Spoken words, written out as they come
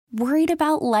Worried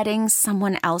about letting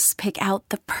someone else pick out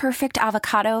the perfect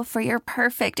avocado for your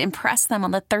perfect impress them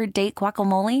on the third date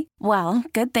guacamole? Well,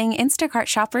 good thing Instacart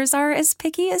shoppers are as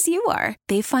picky as you are.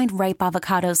 They find ripe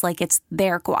avocados like it's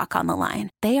their guac on the line.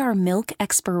 They are milk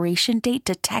expiration date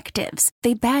detectives.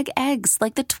 They bag eggs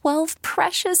like the 12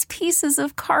 precious pieces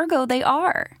of cargo they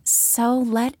are. So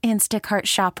let Instacart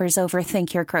shoppers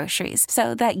overthink your groceries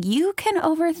so that you can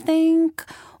overthink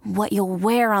what you'll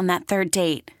wear on that third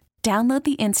date. Download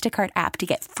the Instacart app to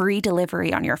get free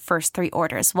delivery on your first 3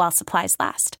 orders while supplies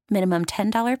last. Minimum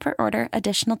 $10 per order.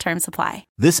 Additional terms apply.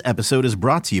 This episode is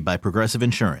brought to you by Progressive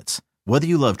Insurance. Whether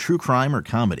you love true crime or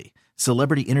comedy,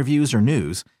 celebrity interviews or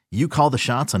news, you call the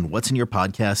shots on what's in your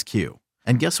podcast queue.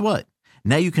 And guess what?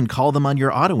 Now you can call them on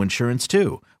your auto insurance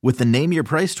too with the Name Your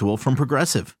Price tool from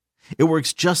Progressive. It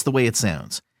works just the way it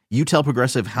sounds. You tell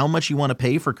Progressive how much you want to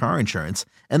pay for car insurance,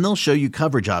 and they'll show you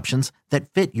coverage options that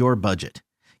fit your budget.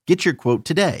 Get your quote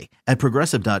today at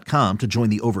Progressive.com to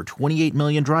join the over 28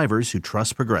 million drivers who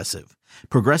trust Progressive.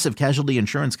 Progressive Casualty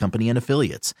Insurance Company and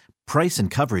Affiliates. Price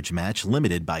and coverage match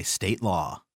limited by state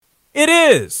law. It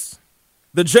is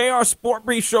the JR Sport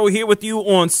Brief Show here with you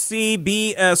on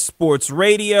CBS Sports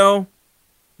Radio.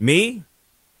 I'm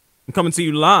coming to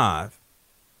you live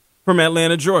from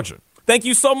Atlanta, Georgia. Thank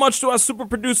you so much to our super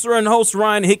producer and host,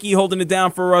 Ryan Hickey, holding it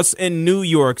down for us in New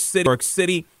York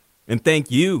City. And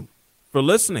thank you for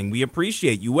listening. We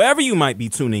appreciate you wherever you might be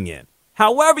tuning in,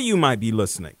 however you might be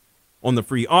listening, on the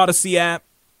free Odyssey app,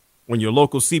 on your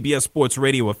local CBS Sports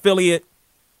Radio affiliate,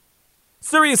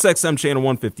 Sirius XM channel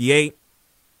 158,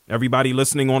 everybody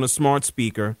listening on a smart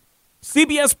speaker,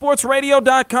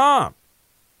 CBSSportsRadio.com,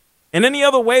 and any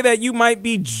other way that you might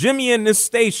be jimmying this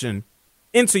station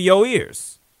into your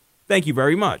ears. Thank you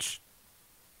very much.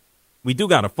 We do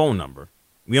got a phone number.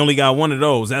 We only got one of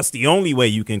those. That's the only way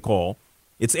you can call.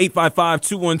 It's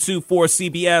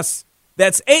 855-212-4CBS.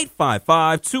 That's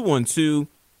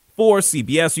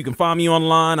 855-212-4CBS. You can find me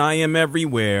online. I am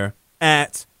everywhere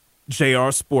at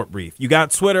JR Sport Brief. You got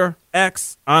Twitter,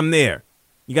 X, I'm there.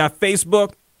 You got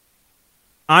Facebook,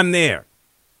 I'm there.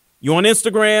 You on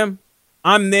Instagram,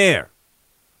 I'm there.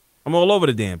 I'm all over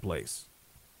the damn place.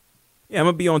 Yeah, I'm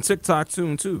going to be on TikTok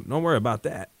soon, too. Don't worry about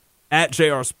that. At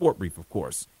JR Sport Brief, of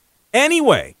course.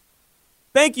 Anyway,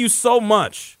 thank you so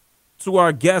much to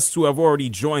our guests who have already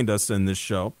joined us in this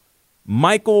show.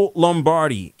 Michael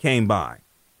Lombardi came by.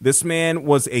 This man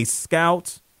was a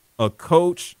scout, a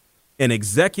coach, an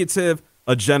executive,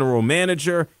 a general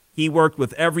manager. He worked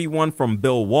with everyone from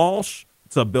Bill Walsh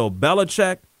to Bill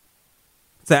Belichick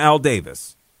to Al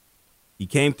Davis. He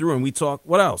came through and we talked,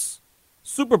 what else?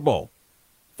 Super Bowl,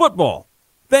 football.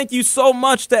 Thank you so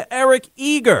much to Eric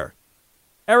Eager.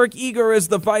 Eric Eager is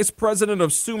the vice president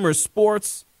of Sumer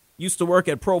Sports. Used to work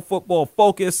at Pro Football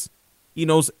Focus. He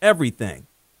knows everything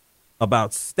about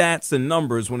stats and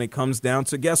numbers when it comes down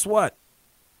to, guess what?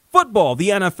 Football, the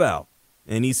NFL.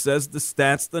 And he says the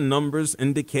stats, the numbers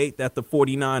indicate that the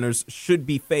 49ers should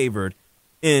be favored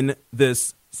in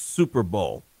this Super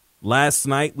Bowl. Last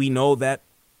night, we know that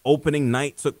opening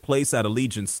night took place at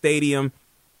Allegiant Stadium.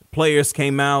 Players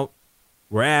came out,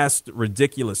 were asked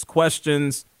ridiculous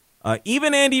questions.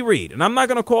 Even Andy Reid, and I'm not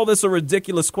going to call this a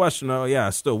ridiculous question. Oh, yeah,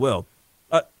 I still will.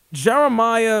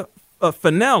 Jeremiah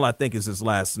Fennell, I think is his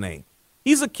last name.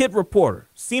 He's a kid reporter.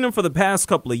 Seen him for the past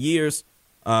couple of years.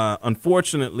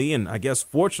 Unfortunately, and I guess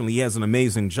fortunately, he has an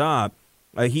amazing job.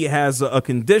 He has a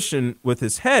condition with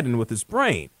his head and with his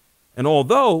brain. And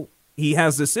although he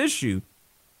has this issue,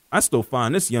 I still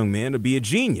find this young man to be a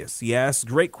genius. He asks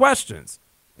great questions.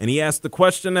 And he asked the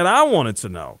question that I wanted to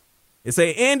know. It's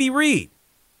Andy Reid,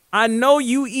 I know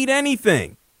you eat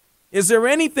anything. Is there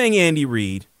anything, Andy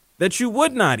Reid, that you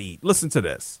would not eat? Listen to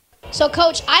this. So,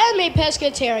 Coach, I am a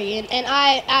pescatarian, and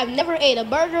I've never ate a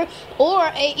burger or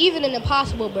even an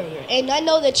Impossible Burger. And I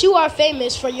know that you are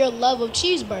famous for your love of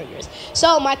cheeseburgers.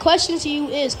 So, my question to you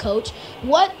is, Coach,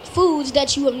 what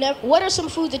are some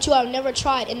foods that you have never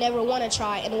tried and never want to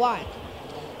try, and why?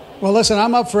 Well, listen,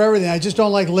 I'm up for everything. I just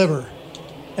don't like liver.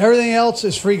 Everything else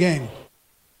is free game.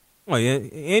 Well, yeah,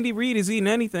 Andy Reid is eating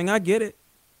anything. I get it.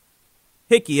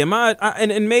 Hickey, am I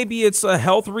and maybe it's a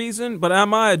health reason, but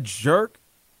am I a jerk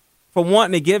for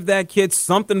wanting to give that kid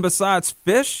something besides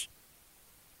fish?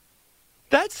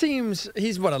 That seems,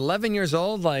 he's 11 years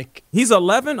old? He's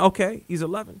 11? Okay, he's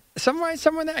 11. Somewhere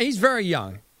there. He's very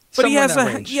young. But he has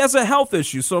a health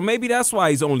issue, so maybe that's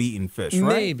why he's only eating fish,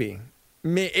 right? Maybe.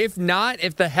 If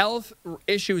the health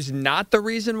issue is not the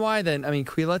reason why, then, can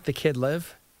we let the kid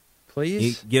live?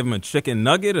 Please? Give him a chicken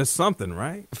nugget or something,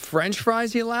 right? French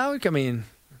fries he allowed?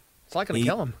 It's not going to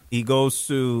kill him. He goes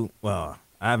to, I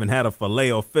haven't had a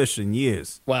filet-o-fish in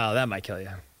years. Wow, that might kill you.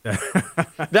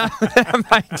 that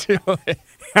might do it.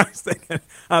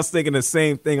 I was thinking the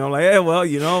same thing. I'm like, well,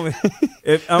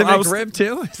 if The McRib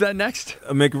too? Is that next?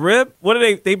 A McRib? What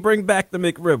do they bring back the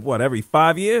McRib? What, every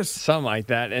 5 years? Something like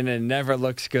that, and it never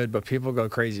looks good, but people go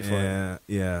crazy for it.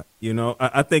 Yeah.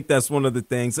 I think that's one of the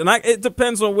things, and it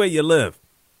depends on where you live.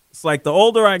 It's like the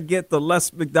older I get, the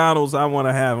less McDonald's I want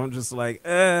to have. I'm just like,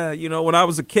 when I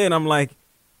was a kid, I'm like,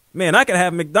 man, I could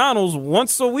have McDonald's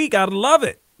once a week. I'd love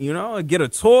it. Get a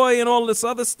toy and all this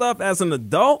other stuff. As an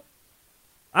adult,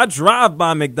 I drive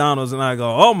by McDonald's and I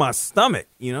go, oh, my stomach,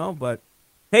 But,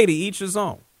 hey, to each his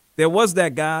own. There was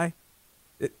that guy.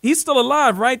 He's still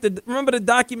alive, right? Remember the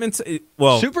document?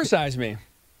 Well, Supersize Me.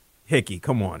 Hickey,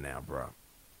 come on now, bro.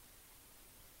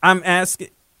 I'm asking,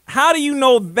 how do you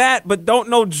know that but don't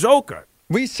know Joker?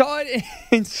 We saw it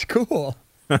in school.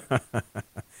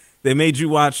 They made you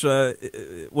watch,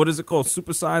 what is it called,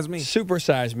 Supersize Me?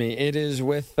 Supersize Me. It is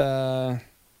with it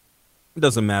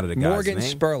doesn't matter the guy's Morgan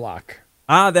name. Spurlock.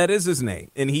 That is his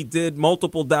name. And he did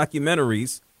multiple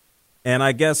documentaries. And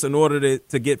I guess in order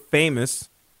to get famous,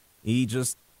 he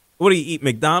just, what did he eat,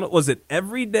 McDonald's? Was it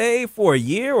every day for a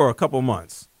year or a couple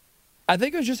months? I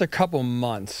think it was just a couple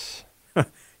months.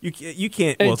 You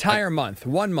can't. An entire month.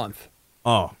 1 month.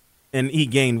 Oh, and he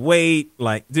gained weight.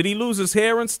 Like, did he lose his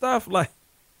hair and stuff? Like,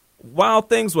 wild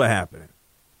things were happening.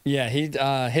 Yeah,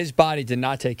 his body did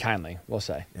not take kindly, we'll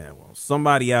say. Yeah, well,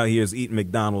 somebody out here is eating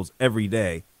McDonald's every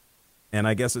day, and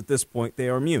I guess at this point they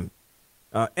are immune.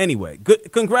 Anyway,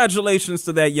 good. Congratulations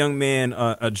to that young man,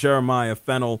 Jeremiah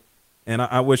Fennell, and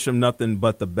I wish him nothing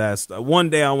but the best.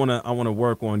 One day I wanna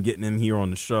work on getting him here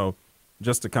on the show,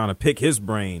 just to kind of pick his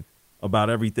brain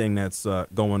about everything that's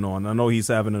going on. I know he's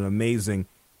having an amazing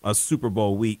Super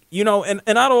Bowl week. And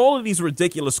out of all of these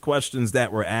ridiculous questions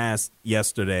that were asked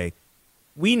yesterday,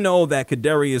 we know that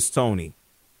Kadarius Toney,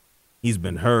 he's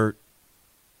been hurt,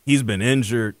 he's been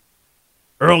injured.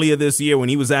 Earlier this year when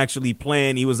he was actually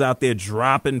playing, he was out there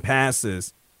dropping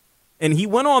passes. And he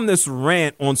went on this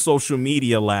rant on social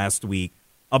media last week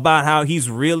about how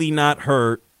he's really not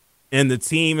hurt and the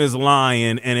team is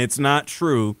lying and it's not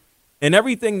true. And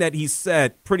everything that he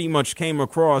said pretty much came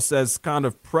across as kind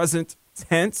of present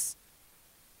tense.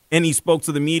 And he spoke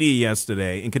to the media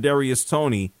yesterday, and Kadarius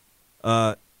Toney,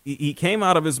 he came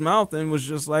out of his mouth and was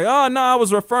just like, oh, no, I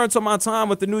was referring to my time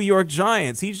with the New York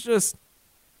Giants.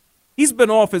 He's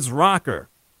been off his rocker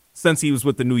since he was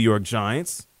with the New York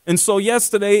Giants. And so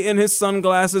yesterday, in his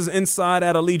sunglasses inside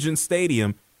at Allegiant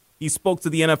Stadium, he spoke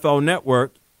to the NFL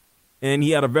Network, and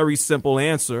he had a very simple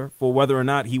answer for whether or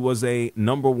not he was a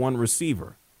number one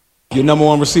receiver. You're number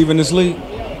one receiver in this league?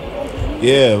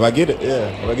 Yeah, if I get it, yeah.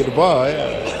 If I get the ball,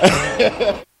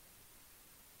 yeah.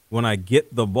 When I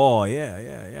get the ball,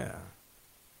 yeah.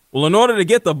 Well, in order to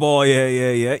get the ball,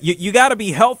 yeah. You got to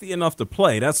be healthy enough to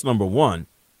play. That's number one.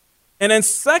 And then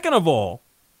second of all,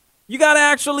 you got to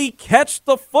actually catch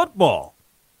the football.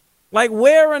 Like,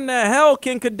 where in the hell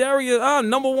can Kadarius,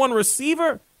 number one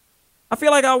receiver? I feel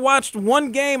like I watched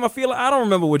one game. I don't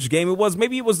remember which game it was.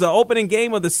 Maybe it was the opening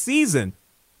game of the season.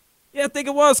 Yeah, I think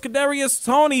it was. Kadarius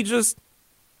Toney just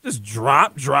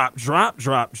drop.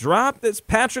 This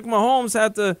Patrick Mahomes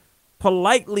had to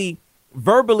politely,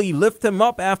 verbally lift him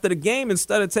up after the game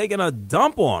instead of taking a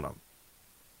dump on him.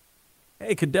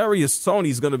 Hey, Kadarius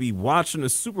Toney's going to be watching the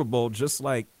Super Bowl just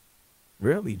like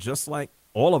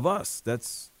all of us.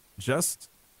 That's just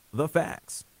the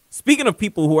facts. Speaking of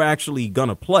people who are actually going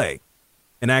to play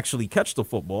and actually catch the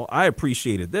football, I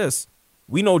appreciated this.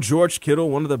 We know George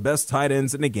Kittle, one of the best tight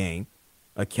ends in the game.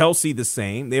 Kelce the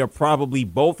same. They are probably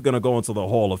both going to go into the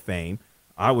Hall of Fame.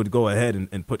 I would go ahead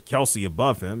and put Kelce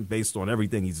above him based on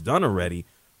everything he's done already.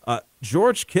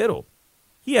 George Kittle,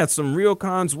 he had some real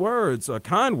kind words,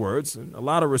 and a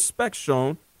lot of respect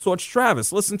shown towards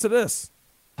Travis. Listen to this.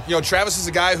 Travis is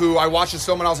a guy who I watched his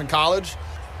film when I was in college.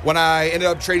 When I ended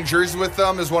up trading jerseys with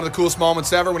him, it was one of the coolest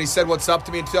moments ever. When he said what's up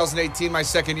to me in 2018, my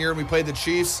second year, when we played the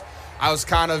Chiefs, I was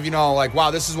kind of, like, wow,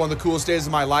 this is one of the coolest days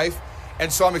of my life.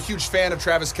 And so I'm a huge fan of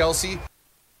Travis Kelce.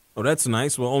 Oh, that's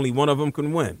nice. Well, only one of them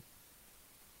can win.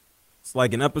 It's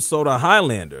like an episode of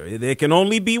Highlander. There can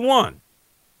only be one.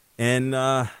 And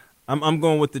I'm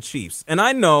going with the Chiefs. And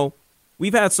I know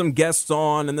we've had some guests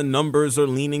on, and the numbers are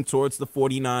leaning towards the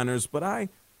 49ers, but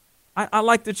I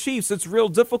like the Chiefs. It's real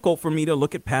difficult for me to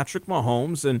look at Patrick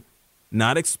Mahomes and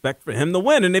not expect for him to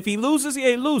win. And if he loses,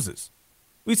 he loses.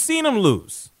 We've seen him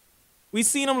lose. We've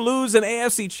seen him lose in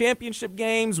AFC championship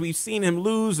games. We've seen him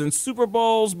lose in Super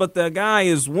Bowls, but the guy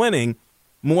is winning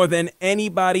more than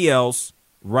anybody else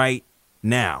right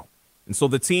now. And so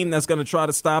the team that's going to try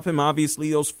to stop him, obviously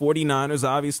those 49ers,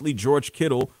 obviously George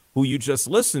Kittle, who you just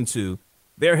listened to,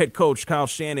 their head coach, Kyle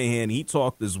Shanahan, he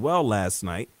talked as well last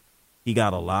night. He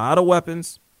got a lot of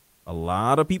weapons, a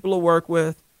lot of people to work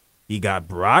with. He got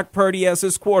Brock Purdy as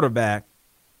his quarterback.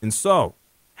 And so,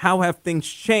 how have things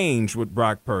changed with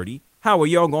Brock Purdy? How are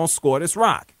y'all going to score this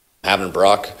rock? Having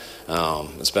Brock,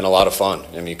 it's been a lot of fun.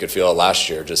 I mean, you could feel it last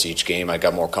year. Just each game, I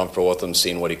got more comfortable with him,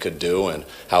 seeing what he could do and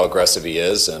how aggressive he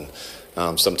is. And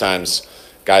sometimes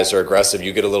guys are aggressive,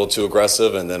 you get a little too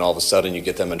aggressive, and then all of a sudden you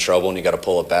get them in trouble and you got to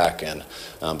pull it back. And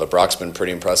but Brock's been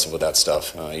pretty impressive with that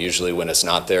stuff. Usually when it's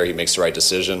not there, he makes the right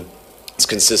decision as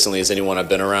consistently as anyone I've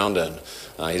been around, and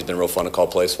he's been real fun to call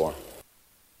plays for.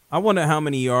 I wonder how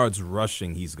many yards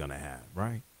rushing he's going to have,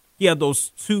 right? He had those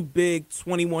 2 big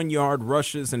 21-yard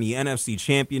rushes in the NFC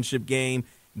Championship game,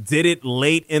 did it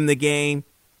late in the game.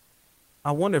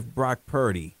 I wonder if Brock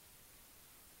Purdy,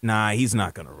 he's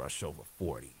not going to rush over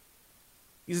 40.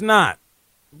 He's not.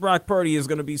 Brock Purdy is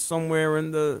going to be somewhere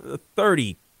in the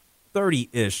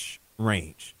 30-ish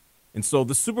range. And so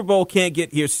the Super Bowl can't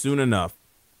get here soon enough.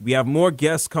 We have more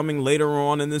guests coming later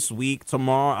on in this week.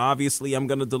 Tomorrow, obviously, I'm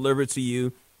going to deliver to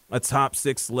you a top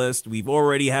 6 list. We've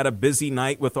already had a busy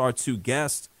night with our 2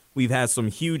 guests. We've had some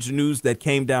huge news that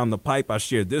came down the pipe. I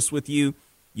shared this with you.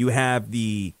 You have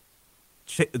the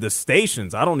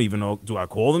stations. I don't even know. Do I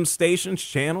call them stations,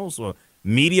 channels, or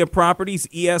media properties?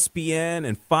 ESPN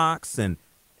and Fox and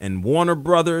Warner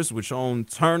Brothers, which own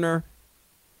Turner.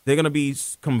 They're going to be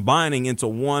combining into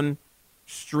one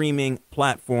streaming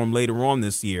platform later on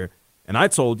this year. And I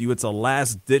told you it's a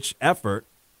last-ditch effort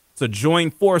to join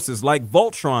forces like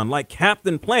Voltron, like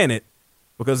Captain Planet,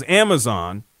 because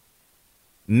Amazon,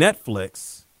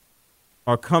 Netflix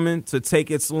are coming to take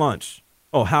its lunch.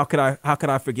 Oh, how could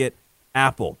I forget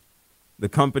Apple, the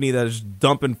company that is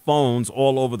dumping phones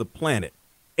all over the planet?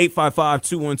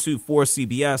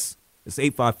 855-212-4CBS. It's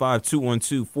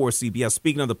 855-212-4CBS.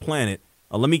 Speaking of the planet,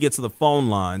 let me get to the phone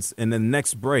lines, and then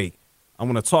next break, I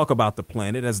want to talk about the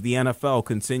planet as the NFL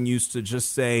continues to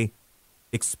just say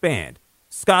expand.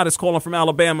 Scott is calling from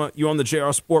Alabama. You're on the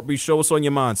JR Sport Brief Show. What's on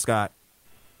your mind, Scott?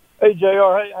 Hey, JR.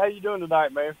 Hey, how you doing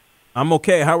tonight, man? I'm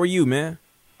okay. How are you, man?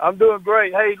 I'm doing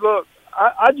great. Hey, look,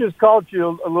 I just called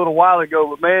you a little while ago,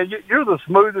 but, man, you're the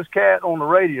smoothest cat on the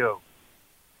radio.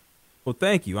 Well,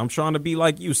 thank you. I'm trying to be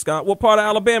like you, Scott. What part of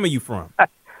Alabama are you from?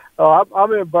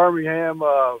 I'm in Birmingham,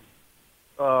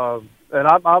 and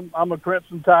I'm a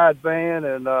Crimson Tide fan,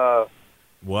 and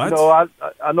what? You know,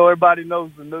 I know everybody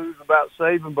knows the news about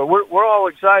Saban, but we're all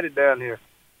excited down here.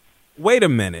 Wait a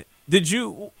minute. Did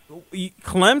you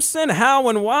Clemson? How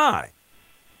and why?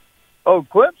 Oh,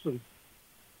 Clemson.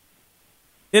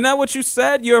 Isn't that what you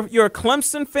said? You're a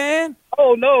Clemson fan?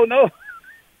 Oh, no.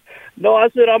 No, I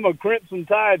said I'm a Crimson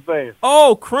Tide fan.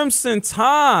 Oh, Crimson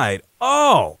Tide.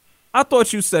 Oh, I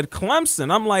thought you said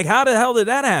Clemson. I'm like, how the hell did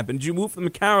that happen? Did you move from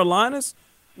the Carolinas?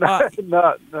 No.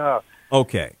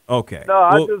 Okay. No,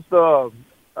 I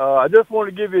just want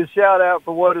to give you a shout out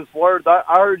for what it's worth. I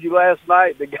heard you last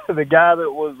night. The guy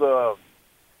that was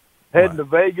heading to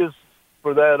Vegas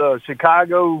for that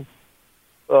Chicago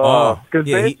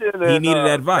convention. He needed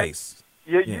advice.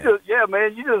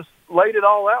 Man, you just laid it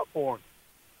all out for him.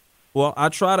 Well, I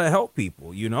try to help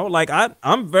people, you know. Like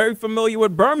I'm very familiar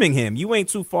with Birmingham. You ain't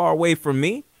too far away from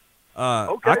me.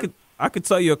 Okay. I could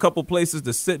tell you a couple places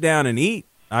to sit down and eat.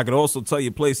 I could also tell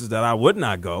you places that I would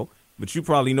not go, but you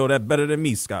probably know that better than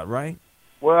me, Scott, right?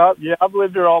 Well, yeah, I've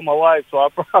lived here all my life, so I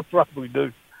probably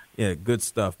do. Yeah, good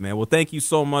stuff, man. Well, thank you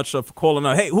so much for calling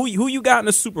up. Hey, who you got in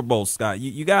the Super Bowl, Scott?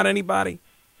 You got anybody?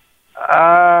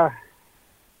 No.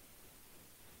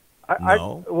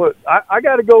 I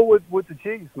got to go with the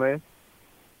Chiefs, man.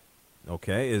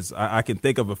 Okay, I can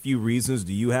think of a few reasons.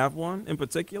 Do you have one in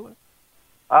particular?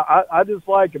 I just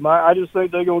like them. I just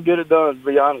think they're going to get it done, to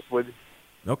be honest with you.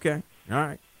 Okay, all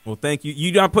right. Well, thank you.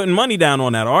 You're not putting money down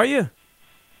on that, are you?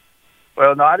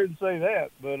 Well, no, I didn't say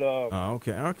that, but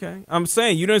okay. I'm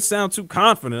saying you didn't sound too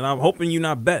confident. I'm hoping you're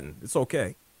not betting. It's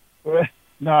okay.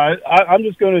 No, I'm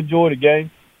just going to enjoy the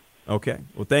game. Okay.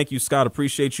 Well, thank you, Scott.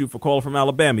 Appreciate you for calling from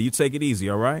Alabama. You take it easy,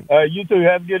 all right? You too.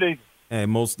 Have a good evening. Hey,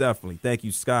 most definitely. Thank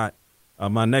you, Scott.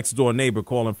 My next-door neighbor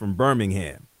calling from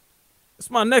Birmingham. It's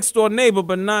my next-door neighbor,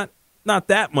 but not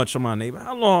that much of my neighbor.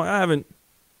 How long? I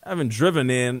haven't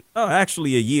driven in,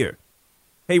 actually a year.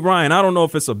 Hey, Ryan, I don't know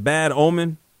if it's a bad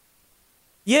omen.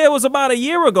 Yeah, it was about a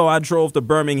year ago I drove to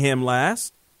Birmingham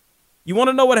last. You want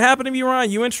to know what happened to me,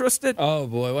 Ryan? You interested? Oh,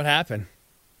 boy, what happened?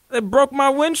 It broke my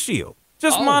windshield.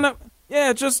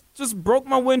 Just broke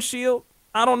my windshield.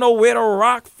 I don't know where the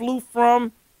rock flew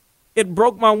from. It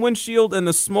broke my windshield in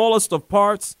the smallest of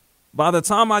parts. By the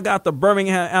time I got to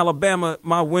Birmingham, Alabama,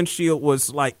 my windshield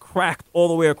was like cracked all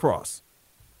the way across.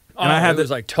 And I had it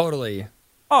was like totally.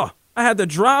 Oh, I had to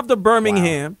drive to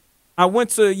Birmingham. Wow. I went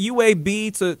to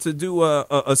UAB to do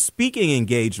a speaking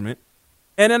engagement,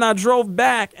 and then I drove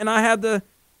back, and I had to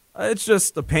it's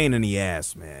just a pain in the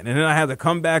ass, man. And then I had to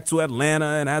come back to Atlanta,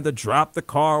 and I had to drop the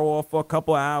car off for a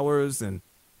couple hours, and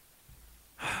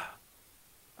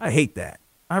I hate that.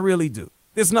 I really do.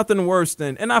 There's nothing worse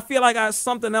than, and I feel like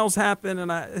something else happened,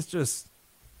 and it's just.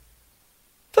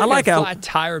 I like how a flat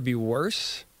tire would be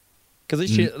worse, because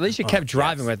at least you kept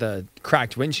driving with a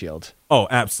cracked windshield. Oh,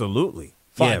 absolutely.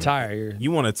 Flat tire.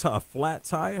 You want a flat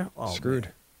tire? Oh, screwed.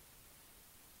 Man.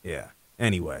 Yeah.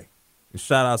 Anyway,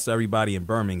 shout outs to everybody in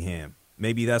Birmingham.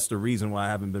 Maybe that's the reason why I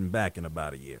haven't been back in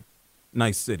about a year.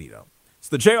 Nice city, though. It's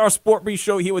the JR Sport Brief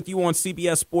Show here with you on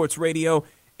CBS Sports Radio,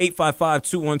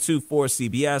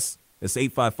 855-212-4CBS. It's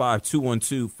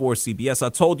 855-212-4CBS. I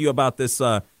told you about this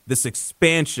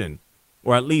expansion,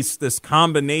 or at least this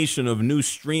combination of new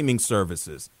streaming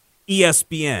services.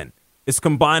 ESPN is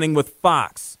combining with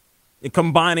Fox, and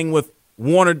combining with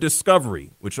Warner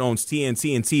Discovery, which owns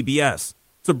TNT and TBS,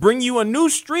 to bring you a new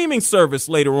streaming service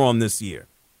later on this year.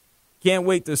 Can't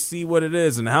wait to see what it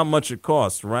is and how much it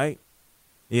costs, right?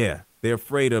 Yeah, they're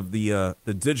afraid of the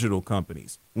digital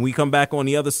companies. When we come back on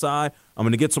the other side, I'm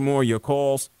going to get some more of your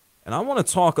calls, and I want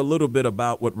to talk a little bit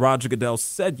about what Roger Goodell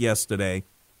said yesterday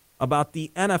about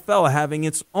the NFL having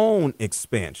its own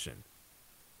expansion,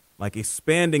 like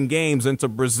expanding games into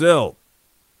Brazil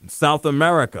and South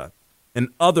America and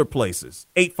other places.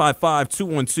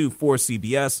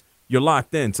 855-212-4CBS. You're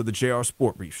locked in to the JR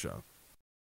Sport Brief Show.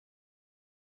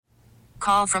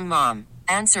 Call from mom.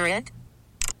 Answer it.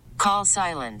 Call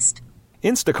silenced.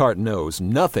 Instacart knows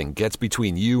nothing gets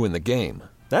between you and the game.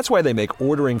 That's why they make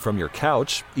ordering from your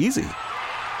couch easy.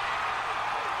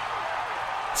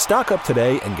 Stock up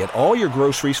today and get all your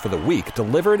groceries for the week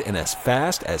delivered in as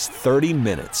fast as 30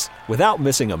 minutes without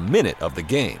missing a minute of the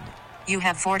game. You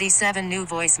have 47 new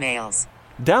voicemails.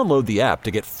 Download the app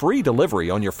to get free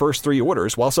delivery on your first 3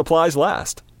 orders while supplies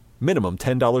last. Minimum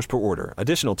 $10 per order.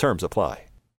 Additional terms apply.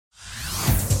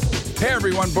 Hey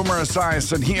everyone, Boomer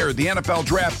Esiason here. The NFL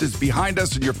Draft is behind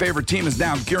us and your favorite team is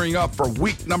now gearing up for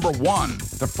week number 1.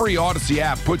 The free Odyssey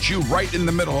app puts you right in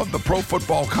the middle of the pro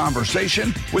football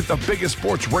conversation with the biggest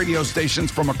sports radio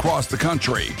stations from across the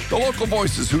country. The local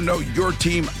voices who know your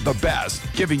team the best,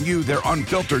 giving you their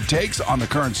unfiltered takes on the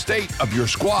current state of your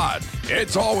squad.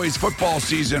 It's always football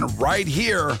season right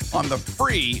here on the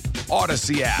free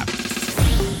Odyssey app.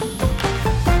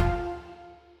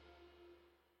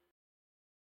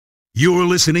 You're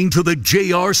listening to the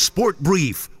JR Sport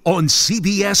Brief on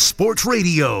CBS Sports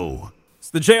Radio. It's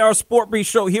the JR Sport Brief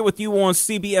Show here with you on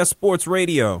CBS Sports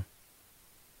Radio.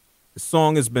 The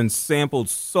song has been sampled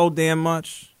so damn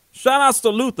much. Shout outs to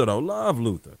Luther, though. Love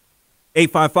Luther.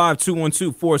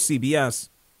 855-212-4CBS.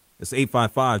 It's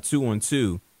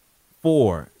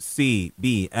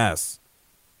 855-212-4CBS.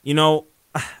 You know,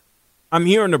 I'm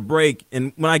here in the break,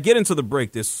 and when I get into the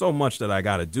break, there's so much that I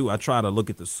got to do. I try to look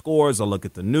at the scores. I look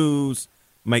at the news.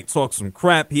 Might talk some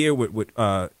crap here with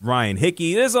Ryan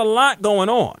Hickey. There's a lot going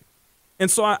on.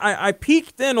 And so I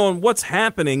peeked in on what's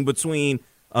happening between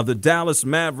the Dallas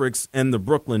Mavericks and the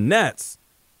Brooklyn Nets.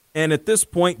 And at this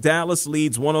point, Dallas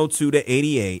leads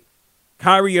 102-88.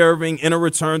 Kyrie Irving in a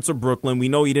return to Brooklyn. We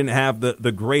know he didn't have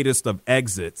the greatest of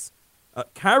exits.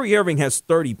 Kyrie Irving has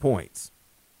 30 points.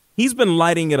 He's been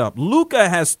lighting it up. Luka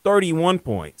has 31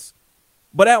 points.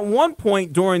 But at one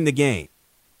point during the game,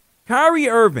 Kyrie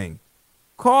Irving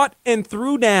caught and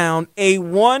threw down a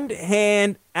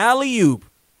one-hand alley-oop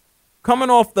coming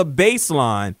off the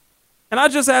baseline. And I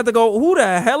just had to go, who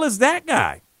the hell is that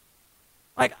guy?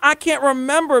 Like, I can't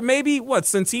remember. Maybe,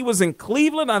 since he was in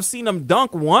Cleveland, I've seen him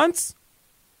dunk once,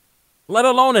 let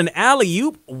alone an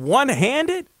alley-oop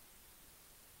one-handed.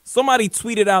 Somebody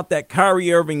tweeted out that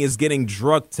Kyrie Irving is getting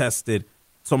drug tested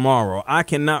tomorrow. I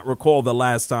cannot recall the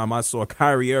last time I saw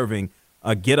Kyrie Irving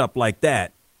get up like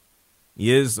that.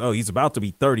 He's about to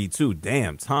be 32.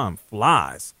 Damn, time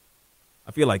flies.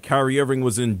 I feel like Kyrie Irving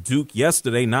was in Duke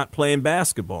yesterday not playing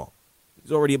basketball.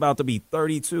 He's already about to be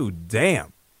 32.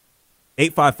 Damn.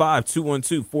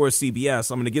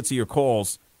 855-212-4CBS. I'm going to get to your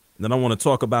calls, and then I want to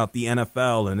talk about the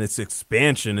NFL and its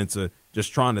expansion into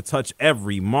just trying to touch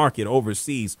every market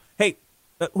overseas. Hey,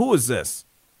 who is this?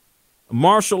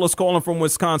 Marshall is calling from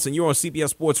Wisconsin. You're on CBS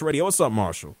Sports Radio. What's up,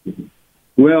 Marshall?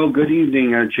 Well, good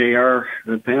evening, JR.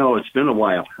 Pal, it's been a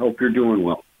while. Hope you're doing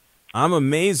well. I'm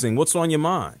amazing. What's on your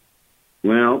mind?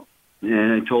 Well,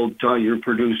 I told your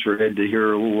producer had to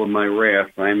hear a little of my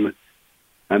wrath. I'm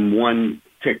one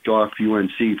ticked off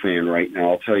UNC fan right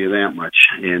now, I'll tell you that much,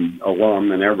 and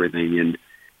alum and everything. And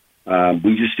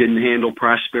we just didn't handle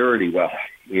prosperity well.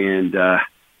 And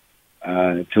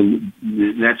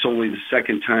That's only the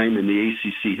second time in the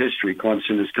ACC history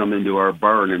Clemson has come into our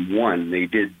barn and won. They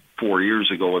did 4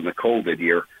 years ago in the COVID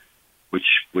year, which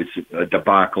was a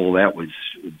debacle. That was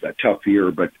a tough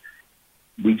year, but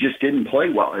we just didn't play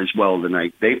well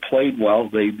tonight. They played well.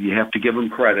 You have to give them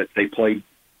credit. They played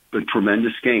a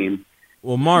tremendous game.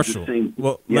 Well, Marshall,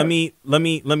 let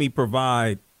me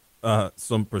provide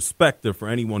some perspective for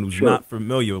anyone who's not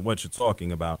familiar with what you're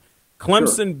talking about.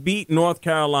 Clemson beat North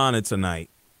Carolina tonight.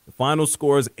 The final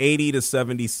score is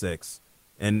 80-76.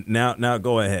 And now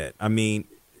go ahead. I mean,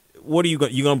 what are you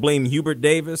going to blame Hubert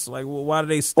Davis? Like, well, why do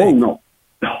they stink? Oh, no.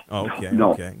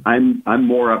 No. Okay. I'm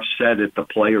more upset at the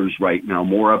players right now.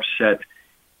 More upset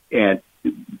at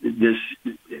this.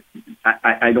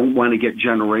 I don't want to get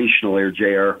generational here,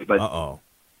 JR, but I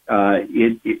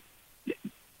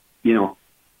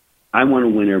want to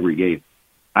win every game.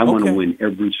 I want to win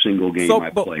every single game I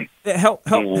play. Help.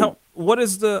 What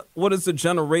is the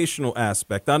generational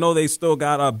aspect? I know they still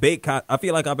got I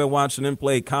feel like I've been watching them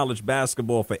play college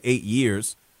basketball for 8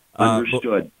 years.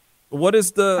 Understood. What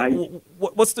is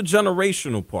what's the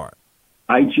generational part?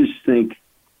 I just think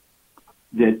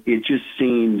that it just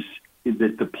seems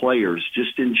that the players,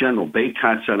 just in general,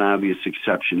 Baycott's an obvious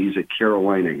exception. He's a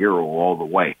Carolina hero all the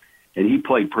way, and he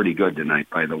played pretty good tonight,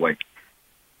 by the way.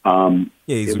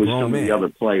 He's it was some of the other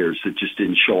players that just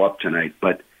didn't show up tonight.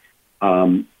 But,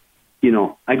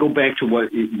 I go back to what,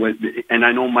 and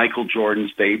I know Michael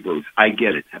Jordan's Babe Ruth. I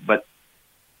get it. But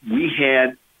we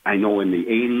had, I know in the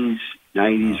 80s,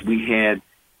 90s,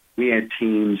 we had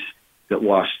teams that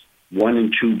lost 1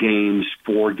 and 2 games,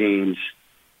 4 games.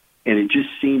 And it just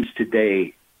seems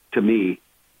today, to me,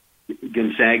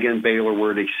 Gonzaga and Baylor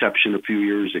were an exception a few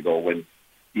years ago when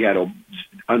you had an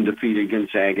undefeated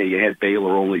Gonzaga. You had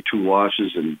Baylor only 2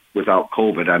 losses, and without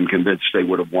COVID, I'm convinced they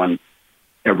would have won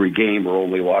every game or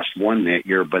only lost 1 that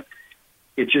year. But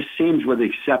it just seems with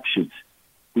exceptions,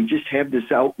 we just have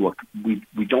this outlook.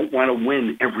 We don't want to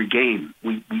win every game.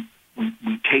 We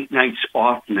take nights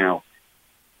off now.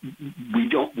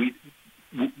 The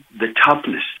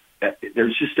toughness.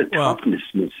 There's just a toughness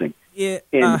missing. Yeah,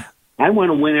 and I want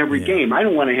to win every game. I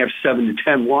don't want to have 7 to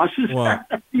 10 losses. Well,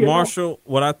 Marshall,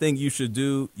 what I think you should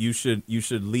do, you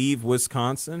should leave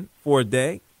Wisconsin for a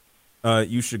day.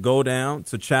 You should go down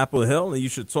to Chapel Hill and you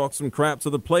should talk some crap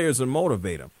to the players and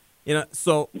motivate them.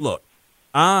 So look,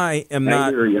 I am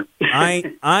not.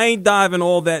 I ain't diving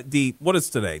all that deep. What is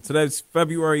today? Today's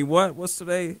February what? What's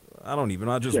today? I don't even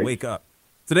know. I just wake up.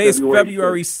 Today is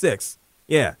February 6th.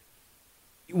 Yeah.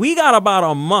 We got about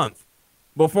a month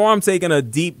before I'm taking a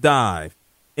deep dive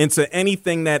into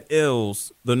anything that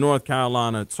ails the North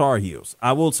Carolina Tar Heels.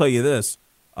 I will tell you this.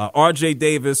 R.J.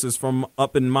 Davis is from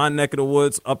up in my neck of the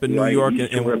woods, up in New York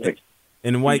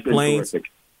in White Plains.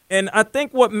 Terrific. And I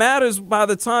think what matters by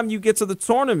the time you get to the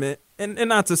tournament, and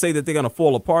not to say that they're going to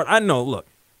fall apart. I know, look,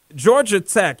 Georgia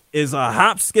Tech is a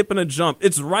hop, skip, and a jump.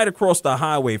 It's right across the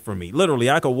highway from me. Literally,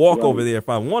 I could walk over there if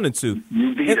I wanted to.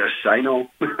 You beat us, I know.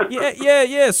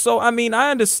 Yeah. So, I mean,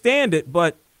 I understand it,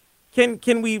 but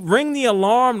can we ring the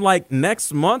alarm like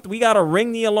next month? We got to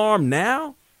ring the alarm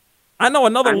now? I know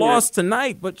another loss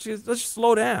tonight, but let's just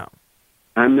slow down.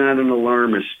 I'm not an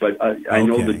alarmist, but I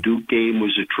know the Duke game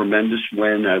was a tremendous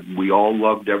win. We all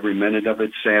loved every minute of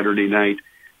it Saturday night.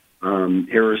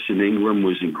 Harrison Ingram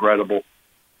was incredible.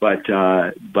 But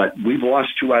we've lost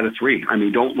 2 out of 3. I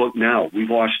mean, don't look now. We've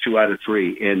lost 2 out of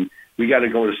 3, and we got to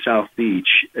go to South Beach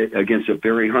against a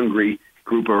very hungry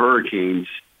group of Hurricanes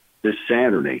this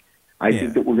Saturday. I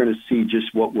think that we're going to see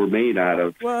just what we're made out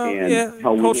of and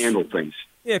how we handle things.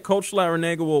 Yeah, Coach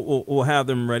Larinaga will have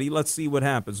them ready. Let's see what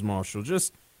happens, Marshall.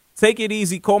 Just take it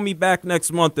easy. Call me back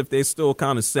next month if they're still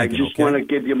kind of sinking. I just want to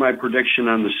give you my prediction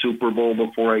on the Super Bowl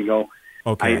before I go.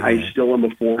 Okay, I still am a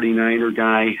 49er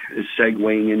guy,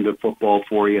 segueing into football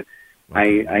for you.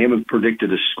 Okay. I haven't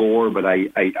predicted a score, but I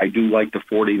do like the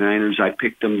 49ers. I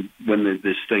picked them when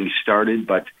this thing started,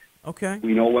 but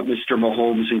we know what Mr.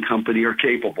 Mahomes and company are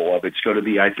capable of. It's going to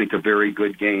be, I think, a very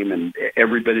good game, and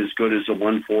every bit as good as the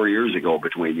one 4 years ago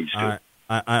between these two.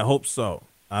 I hope so.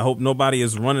 I hope nobody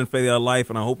is running for their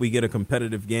life, and I hope we get a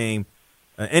competitive game.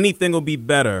 Anything will be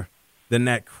better than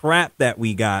that crap that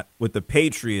we got with the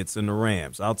Patriots and the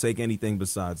Rams. I'll take anything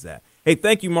besides that. Hey,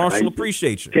 thank you, Marshall.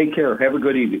 Appreciate you. Take care. Have a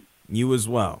good evening. You as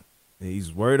well.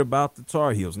 He's worried about the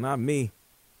Tar Heels, not me.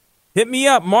 Hit me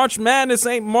up. March Madness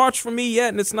ain't March for me yet,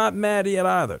 and it's not mad yet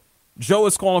either. Joe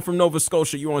is calling from Nova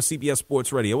Scotia. You're on CBS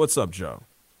Sports Radio. What's up, Joe?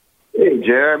 Hey,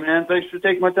 Jared, man. Thanks for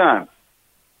taking my time.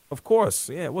 Of course.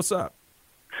 Yeah, what's up?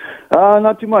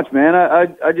 Not too much, man.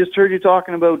 I just heard you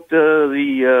talking about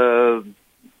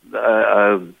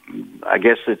I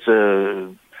guess it's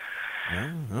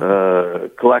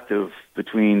collective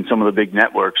between some of the big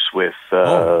networks with.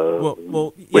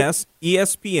 Yes,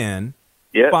 ESPN,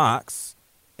 Fox,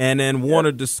 and then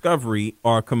Warner Discovery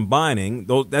are combining.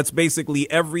 That's basically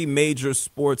every major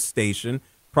sports station.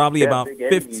 Probably about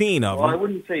 15 of them. Well, I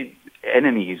wouldn't say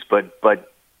enemies, but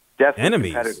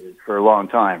definitely competitors for a long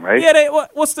time, right? Yeah,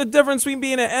 what's the difference between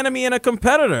being an enemy and a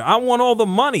competitor? I want all the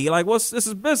money. Like, this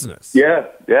is business. Yeah.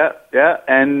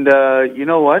 And you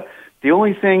know what? The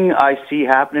only thing I see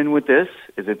happening with this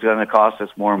is it's going to cost us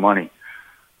more money.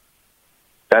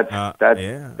 That's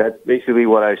basically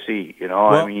what I see. You know,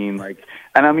 Well, they've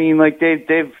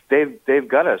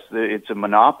got us. It's a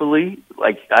monopoly.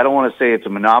 Like, I don't want to say it's a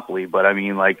monopoly, but I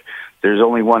mean, like, there's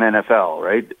only one NFL,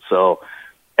 right? So,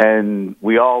 and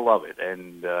we all love it.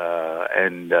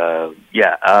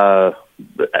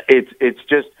 It's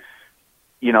just,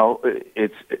 you know,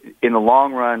 it's in the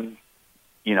long run.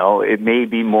 You know, it may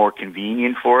be more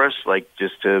convenient for us, like,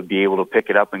 just to be able to pick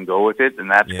it up and go with it, and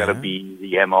that's got to be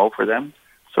the MO for them.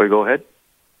 Sorry, go ahead.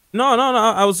 No.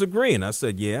 I was agreeing. I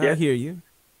said, I hear you.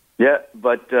 Yeah,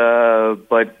 but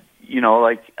you know,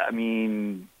 like, I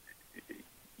mean,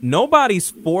 nobody's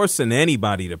forcing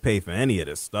anybody to pay for any of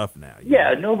this stuff now.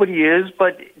 Yeah, nobody is.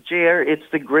 But JR, it's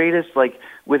the greatest. Like,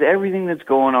 with everything that's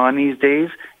going on these days,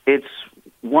 it's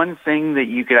one thing that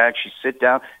you could actually sit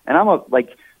down. And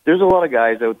there's a lot of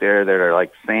guys out there that are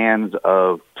like fans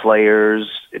of players.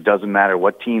 It doesn't matter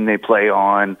what team they play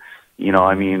on. You know,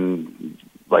 I mean,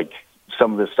 like,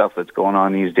 some of the stuff that's going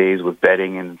on these days with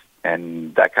betting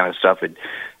and that kind of stuff.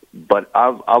 But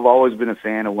I've always been a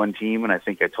fan of one team, and I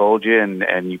think I told you,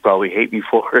 and you probably hate me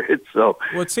for it. So,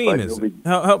 what team is it?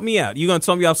 Help me out. You gonna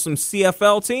tell me about some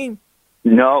CFL team?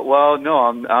 No,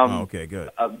 I'm okay, good.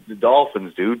 The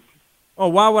Dolphins, dude. Oh,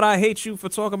 why would I hate you for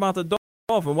talking about the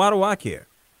Dolphins? Why do I care?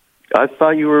 I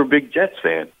thought you were a big Jets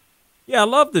fan. Yeah, I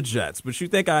love the Jets, but you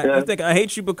think I I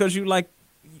hate you because you like.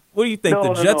 What do you think?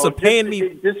 The Jets are paying me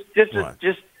just a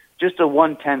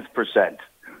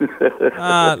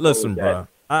 0.1%. Listen, bro.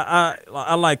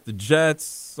 I like the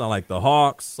Jets. I like the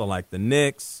Hawks. I like the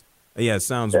Knicks. Yeah, it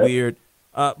sounds weird.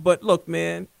 But look,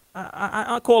 man,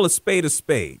 I call a spade a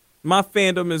spade. My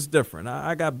fandom is different.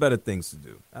 I got better things to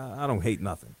do. I don't hate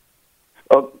nothing.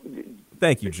 Oh,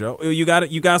 thank you, Joe. You got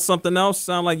it. You got something else?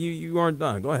 Sound like you weren't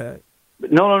done. Go ahead.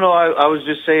 No. I was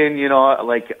just saying, you know,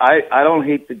 like, I don't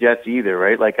hate the Jets either,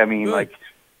 right? Like, I mean, like,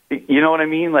 you know what I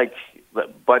mean? Like,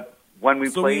 but when we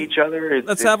play each other,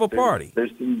 let's have a party. There's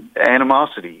some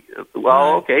animosity.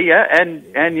 Well, okay, yeah,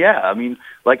 and yeah. I mean,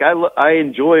 like, I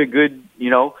enjoy a good, you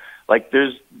know, like,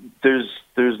 there's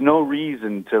no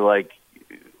reason to like,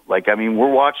 I mean,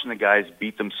 we're watching the guys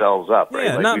beat themselves up, right?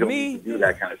 Yeah, like, not we don't me. need to do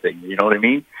that kind of thing. You know what I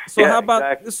mean? So how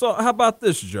about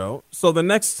this, Joe? So the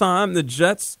next time the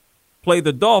Jets play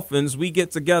the Dolphins, we get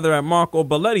together at Marco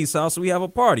Belletti's house and we have a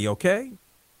party, okay?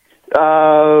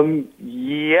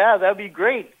 Yeah, that'd be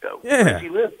great. Yeah. Where does he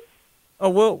live? Oh,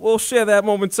 we'll share that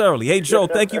momentarily. Hey, Joe,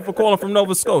 thank you for calling from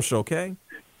Nova Scotia, okay?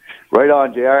 Right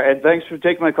on, JR. And thanks for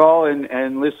taking my call.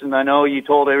 And listen, I know you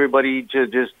told everybody to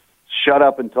just shut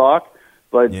up and talk,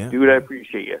 but, dude, I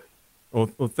appreciate you.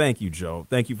 Well, thank you, Joe.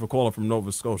 Thank you for calling from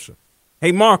Nova Scotia.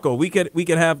 Hey, Marco, we could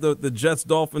have the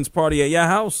Jets-Dolphins party at your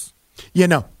house? Yeah,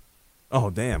 no. Oh,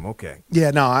 damn, okay.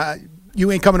 Yeah, no,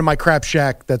 you ain't coming to my crap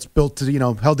shack that's built to, you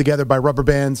know, held together by rubber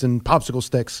bands and popsicle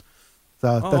sticks.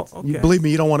 Okay. Believe me,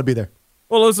 you don't want to be there.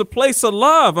 Well, it was a place of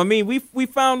love. I mean, we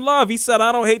found love. He said,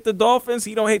 I don't hate the Dolphins.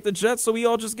 He don't hate the Jets, so we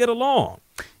all just get along.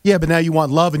 Yeah, but now you want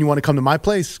love and you want to come to my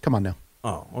place? Come on now.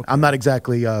 Oh, okay. I'm not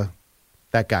exactly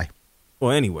that guy.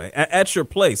 Well, anyway, at your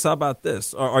place, how about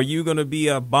this? Are you going to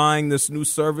be buying this new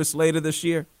service later this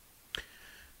year?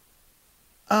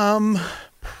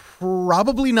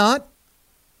 Probably not,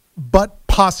 but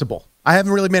possible. I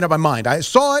haven't really made up my mind. I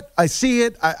saw it. I see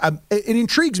it. It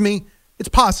intrigues me. It's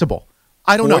possible.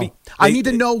 I don't know. I need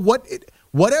to know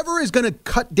whatever is going to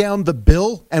cut down the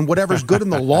bill and whatever's good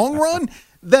in the long run,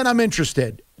 then I'm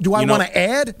interested. Do I want to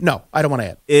add? No, I don't want to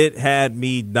add. It had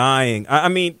me dying. I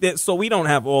mean, so we don't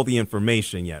have all the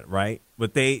information yet, right?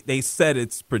 But they said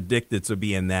it's predicted to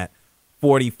be in that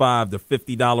 $45 to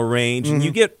 $50 range, and you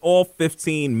get all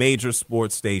 15 major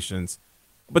sports stations.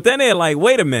 But then they're like,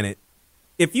 wait a minute.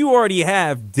 If you already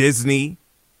have Disney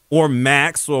or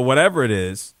Max or whatever it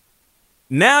is,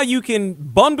 now you can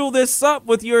bundle this up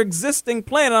with your existing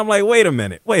plan. And I'm like, wait a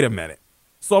minute.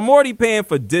 So I'm already paying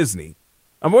for Disney.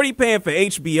 I'm already paying for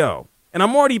HBO. And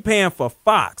I'm already paying for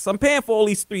Fox. I'm paying for all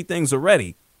these three things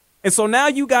already. And so now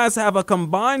you guys have a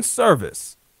combined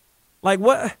service. Like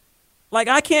what? Like,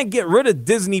 I can't get rid of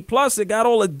Disney Plus. It got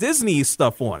all the Disney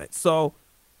stuff on it. So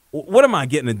what am I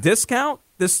getting, a discount?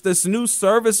 this new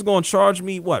service is going to charge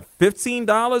me what,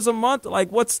 $15 a month?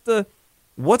 Like, what's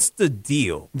the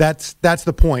deal? That's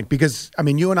the point, because I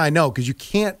mean, you and I know, because you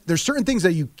can't. There's certain things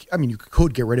that you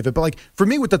could get rid of it, but like for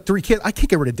me with the 3 kids, I can't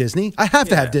get rid of Disney. I have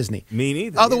to have Disney. Me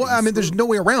neither. Otherwise, I mean, there's no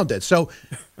way around it. So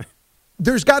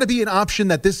there's got to be an option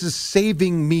that this is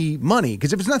saving me money.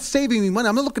 Because if it's not saving me money,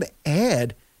 I'm not looking to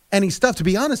add any stuff. To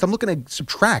be honest, I'm looking to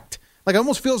subtract. Like, it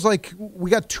almost feels like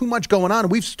we got too much going on.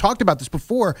 And we've talked about this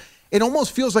before. It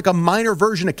almost feels like a minor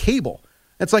version of cable.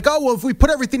 It's like, oh, well, if we put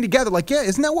everything together, like, yeah,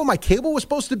 isn't that what my cable was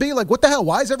supposed to be? Like, what the hell?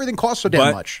 Why does everything cost so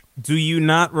damn much? Do you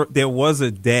not? There was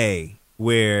a day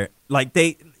where, like,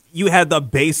 you had the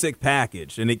basic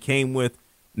package, and it came with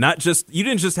not just, you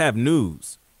didn't just have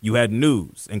news. You had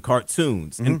news and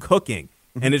cartoons and cooking.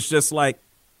 And it's just like,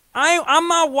 I'm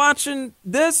not watching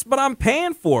this, but I'm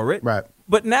paying for it. Right.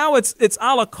 But now it's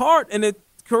a la carte, and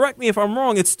correct me if I'm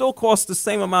wrong, it still costs the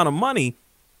same amount of money.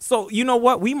 So you know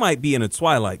what? We might be in a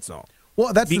twilight zone.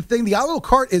 Well, that's the thing. The a la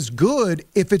carte is good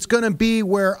if it's going to be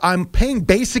where I'm paying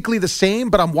basically the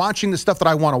same, but I'm watching the stuff that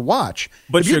I want to watch.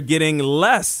 But you're getting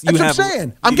less. That's what I'm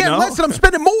saying. I'm getting less and I'm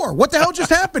spending more. What the hell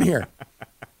just happened here?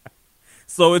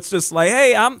 So it's just like,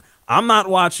 hey, I'm not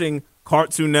watching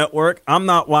Cartoon Network. I'm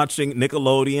not watching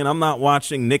Nickelodeon. I'm not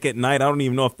watching Nick at Night. I don't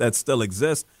even know if that still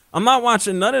exists. I'm not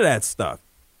watching none of that stuff.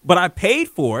 But I paid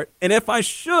for it. And if I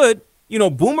should,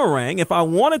 Boomerang, if I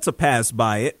wanted to pass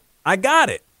by it, I got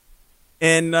it.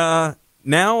 And now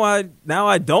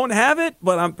I don't have it,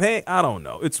 but I'm paying. I don't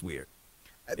know. It's weird.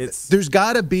 There's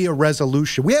got to be a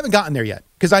resolution. We haven't gotten there yet,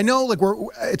 because I know, like,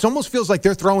 it almost feels like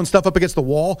they're throwing stuff up against the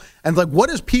wall, and like, what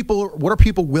are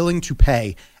people willing to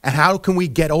pay, and how can we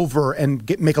get over and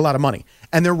make a lot of money?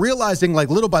 And they're realizing, like,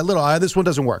 little by little, this one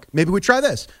doesn't work. Maybe we try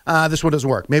this. This one doesn't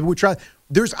work. Maybe we try.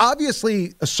 There's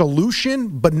obviously a solution,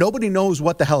 but nobody knows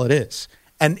what the hell it is.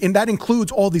 And that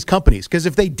includes all these companies, because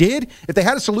if they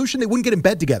had a solution, they wouldn't get in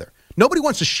bed together. Nobody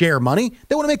wants to share money.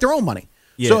 They want to make their own money.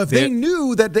 Yeah, so if they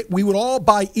knew that we would all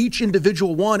buy each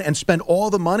individual one and spend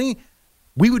all the money,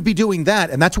 we would be doing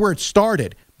that. And that's where it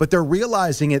started. But they're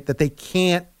realizing that they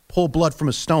can't pull blood from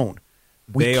a stone.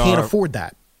 We can't afford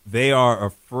that. They are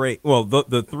afraid. Well,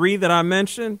 the 3 that I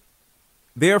mentioned,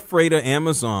 they're afraid of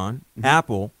Amazon,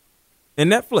 Apple,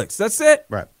 and Netflix. That's it.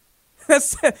 Right.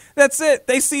 That's it.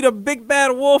 They see the big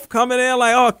bad wolf coming in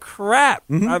like, oh, crap.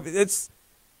 It's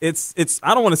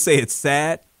I don't want to say it's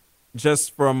sad.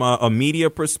 Just from a media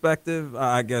perspective,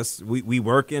 I guess we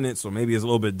work in it, so maybe it's a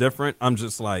little bit different. I'm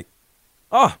just like,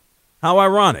 oh, how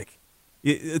ironic.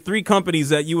 3 companies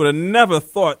that you would have never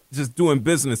thought just doing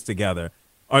business together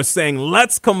are saying,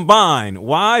 let's combine.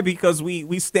 Why? Because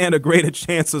we stand a greater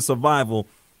chance of survival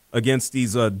against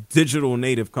these digital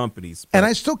native companies. And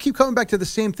I still keep coming back to the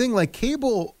same thing. Like,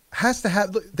 cable has to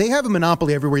have – they have a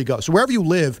monopoly everywhere you go. So wherever you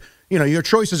live – your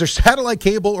choices are satellite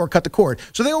cable or cut the cord.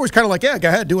 So they always kind of like, yeah, go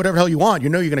ahead, do whatever the hell you want.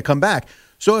 You're going to come back.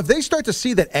 So if they start to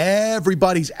see that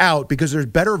everybody's out because there's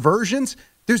better versions,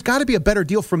 there's got to be a better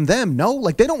deal from them. No,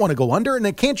 like, they don't want to go under, and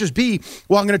it can't just be,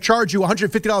 well, I'm going to charge you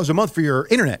 $150 a month for your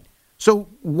internet. So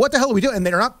what the hell are we doing? And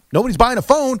nobody's buying a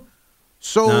phone.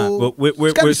 So it's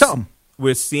got to be something.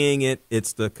 We're seeing it.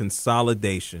 It's the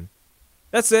consolidation.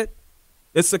 That's it.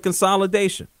 It's the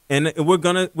consolidation. And we're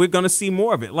gonna see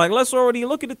more of it. Like, let's already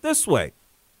look at it this way.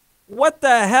 What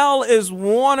the hell is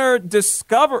Warner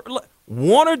Discovery?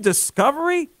 Warner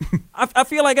Discovery? I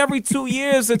feel like every 2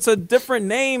 years it's a different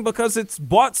name because it's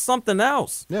bought something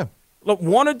else. Yeah. Look,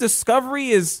 Warner Discovery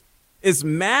is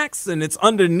Max, and it's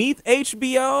underneath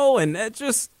HBO, and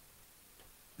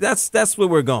that's where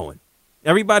we're going.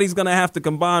 Everybody's gonna have to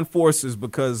combine forces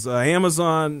because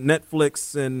Amazon,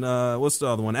 Netflix, and what's the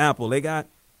other one? Apple.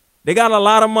 They got a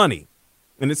lot of money,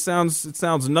 and it sounds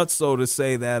nuts so to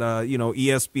say that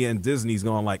ESPN, Disney's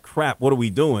going like, crap, what are we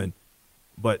doing?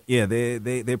 But yeah,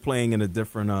 they're playing in a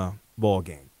different ball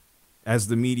game as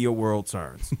the media world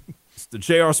turns. It's the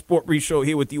JR Sport Brief Show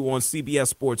here with you on CBS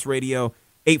Sports Radio,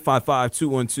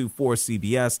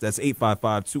 855-212-4CBS. That's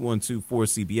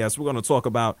 855-212-4CBS. We're going to talk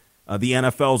about the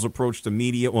NFL's approach to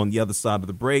media on the other side of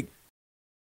the break.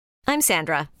 I'm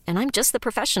Sandra, and I'm just the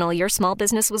professional your small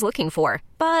business was looking for.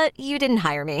 But you didn't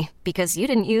hire me because you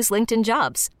didn't use LinkedIn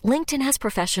Jobs. LinkedIn has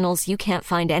professionals you can't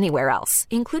find anywhere else,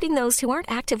 including those who aren't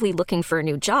actively looking for a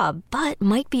new job, but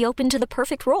might be open to the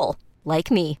perfect role, like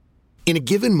me. In a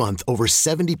given month, over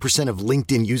 70% of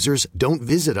LinkedIn users don't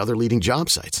visit other leading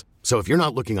job sites. So if you're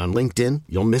not looking on LinkedIn,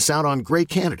 you'll miss out on great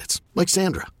candidates, like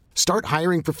Sandra. Start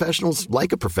hiring professionals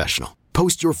like a professional.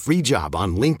 Post your free job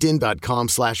on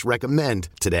linkedin.com/recommend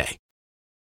today.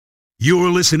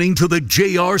 You're listening to the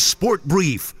JR Sport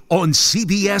Brief on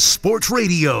CBS Sports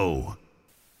Radio.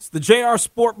 It's the JR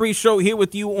Sport Brief Show here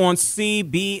with you on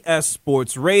CBS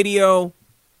Sports Radio.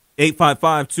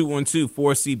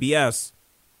 855-212-4CBS.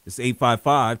 It's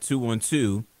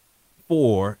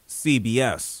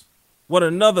 855-212-4CBS. What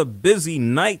another busy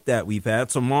night that we've had.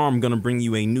 Tomorrow I'm going to bring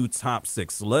you a new top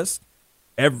 6 list.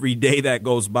 Every day that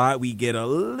goes by, we get a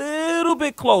little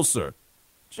bit closer,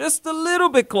 just a little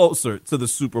bit closer to the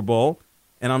Super Bowl.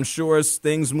 And I'm sure as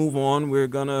things move on, we're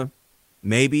going to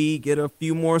maybe get a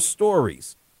few more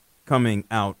stories coming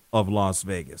out of Las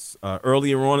Vegas.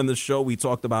 Earlier on in the show, we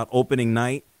talked about opening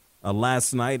night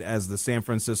last night as the San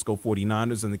Francisco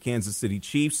 49ers and the Kansas City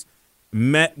Chiefs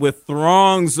met with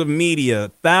throngs of media,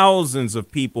 thousands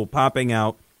of people popping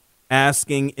out,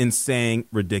 asking and saying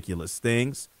ridiculous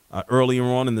things. Earlier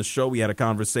on in the show, we had a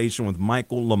conversation with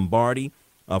Michael Lombardi,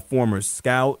 a former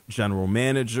scout, general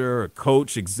manager, a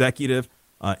coach, executive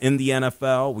in the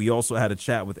NFL. We also had a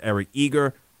chat with Eric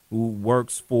Eager, who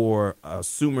works for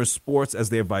Sumer Sports as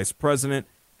their vice president,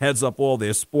 heads up all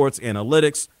their sports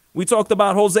analytics. We talked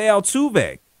about Jose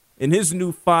Altuve in his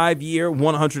new 5-year,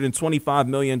 $125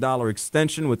 million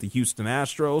extension with the Houston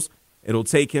Astros. It'll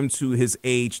take him to his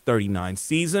age 39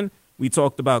 season. We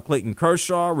talked about Clayton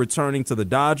Kershaw returning to the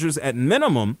Dodgers at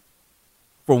minimum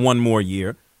for 1 more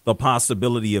year, the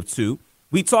possibility of 2.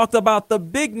 We talked about the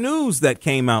big news that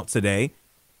came out today.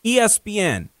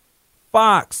 ESPN,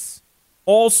 Fox,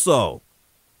 also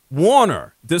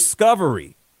Warner,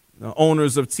 Discovery, the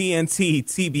owners of TNT,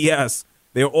 TBS,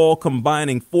 they're all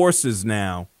combining forces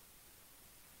now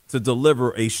to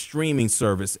deliver a streaming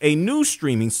service, a new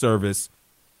streaming service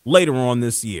later on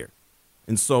this year.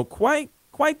 And so quite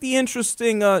the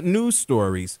interesting news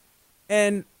stories.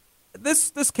 And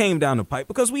this came down the pipe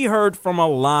because we heard from a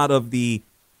lot of the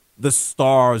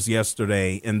stars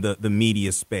yesterday in the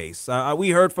media space.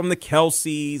 We heard from the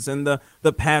Kelces and the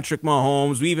Patrick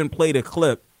Mahomes. We even played a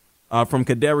clip from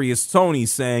Kadarius Toney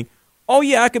saying, oh,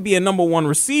 yeah, I could be a number 1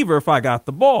 receiver if I got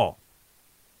the ball.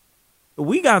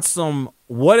 We got some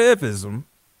what-ifism.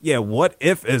 Yeah,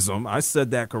 what-ifism. I said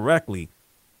that correctly.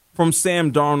 From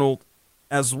Sam Darnold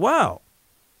as well.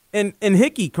 And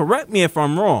Hickey, correct me if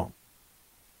I'm wrong.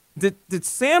 Did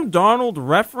Sam Darnold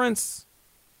reference,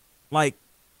 like,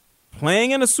 playing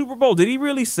in a Super Bowl? Did he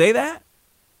really say that?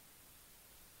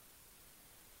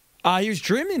 He was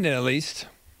dreaming it, at least.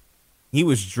 He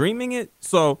was dreaming it?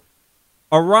 So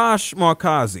Arash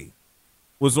Markazi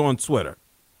was on Twitter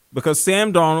because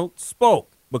Sam Darnold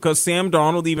spoke. Because Sam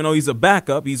Darnold, even though he's a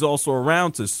backup, he's also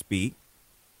around to speak.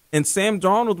 And Sam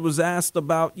Darnold was asked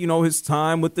about, his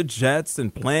time with the Jets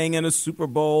and playing in a Super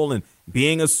Bowl and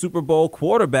being a Super Bowl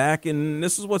quarterback. And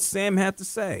this is what Sam had to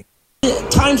say.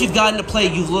 Times you've gotten to play,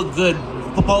 you've looked good.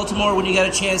 Baltimore, when you got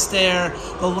a chance there,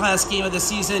 the last game of the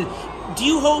season. Do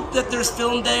you hope that there's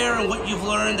film there and what you've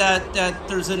learned that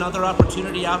there's another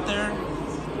opportunity out there?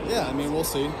 Yeah, I mean, we'll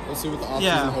see. We'll see what the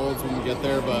offseason holds when we get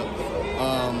there. But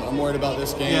I'm worried about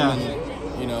this game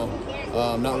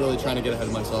and, not really trying to get ahead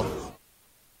of myself.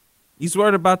 He's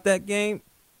worried about that game.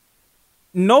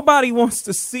 Nobody wants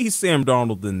to see Sam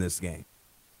Darnold in this game.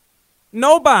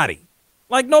 Nobody.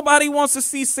 Like, nobody wants to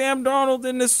see Sam Darnold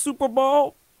in this Super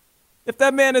Bowl. If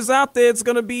that man is out there, it's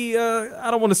going to be,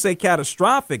 I don't want to say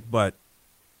catastrophic, but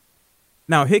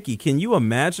now, Hickey, can you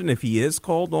imagine if he is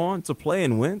called on to play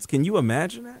and wins? Can you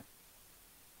imagine that?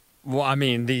 Well, I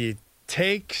mean, the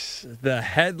takes, the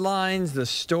headlines, the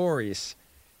stories,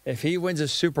 if he wins a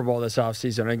Super Bowl this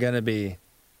offseason, are going to be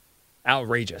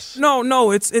outrageous.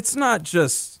 No, it's not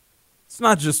just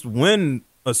win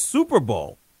a Super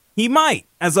Bowl. He might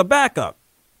as a backup.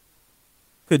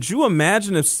 Could you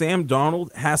imagine if Sam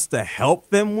Darnold has to help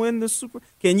them win the Super Bowl?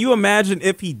 Can you imagine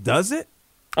if he does it?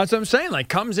 That's what I'm saying. Like,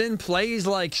 comes in, plays,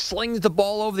 like, slings the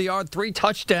ball over the yard, 3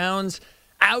 touchdowns,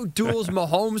 outduels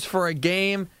Mahomes for a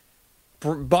game.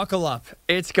 Buckle up.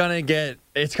 It's gonna get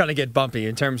bumpy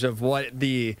in terms of what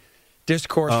the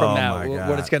discourse from now,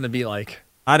 what it's gonna be like.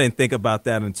 I didn't think about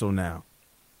that until now.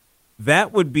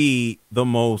 That would be the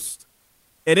most,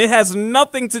 and it has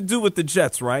nothing to do with the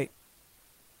Jets, right?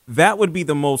 That would be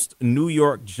the most New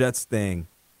York Jets thing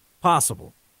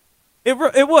possible. It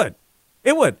would.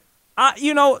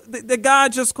 The guy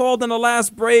just called in the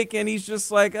last break, and he's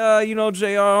just like, JR,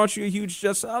 aren't you a huge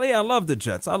Jets? Oh, yeah, I love the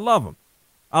Jets. I love them.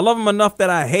 I love them enough that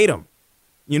I hate them.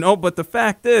 But the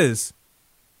fact is,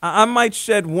 I might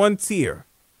shed 1 tear.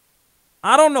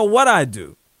 I don't know what I'd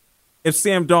do if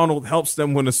Sam Darnold helps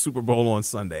them win a Super Bowl on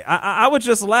Sunday. I would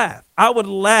just laugh. I would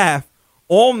laugh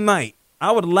all night.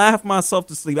 I would laugh myself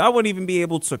to sleep. I wouldn't even be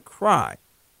able to cry.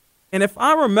 And if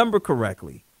I remember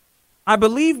correctly, I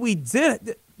believe we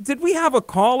did. Did we have a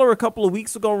caller a couple of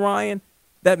weeks ago, Ryan,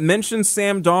 that mentioned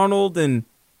Sam Darnold and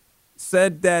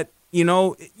said that, he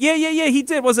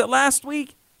did. Was it last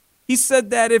week? He said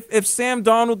that if Sam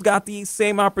Darnold got the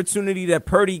same opportunity that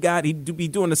Purdy got, he'd be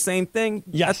doing the same thing.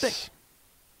 Yes. I think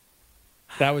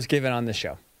that was given on the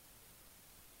show.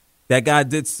 That guy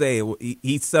did say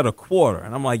he said a quarter.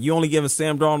 And I'm like, you only giving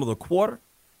Sam Darnold a quarter?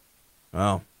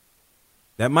 Well,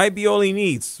 that might be all he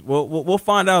needs. We'll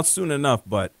find out soon enough,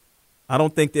 but I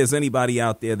don't think there's anybody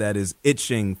out there that is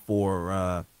itching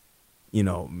for,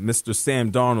 Mr.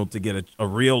 Sam Darnold to get a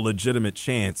real legitimate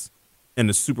chance in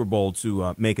the Super Bowl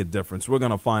to make a difference. We're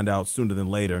going to find out sooner than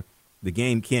later. The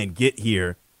game can't get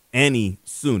here any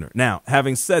sooner. Now,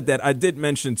 having said that, I did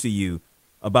mention to you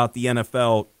about the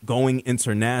NFL going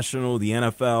international, the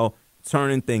NFL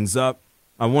turning things up.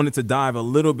 I wanted to dive a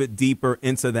little bit deeper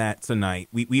into that tonight.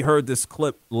 We heard this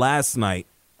clip last night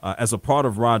as a part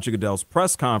of Roger Goodell's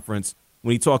press conference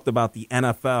when he talked about the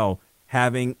NFL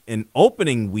having an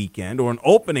opening weekend or an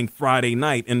opening Friday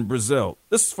night in Brazil.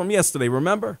 This is from yesterday,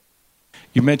 remember?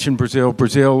 You mentioned Brazil.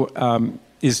 Brazil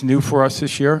is new for us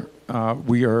this year.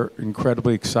 We are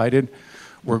incredibly excited.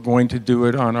 We're going to do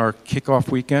it on our kickoff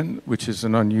weekend, which is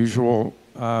an unusual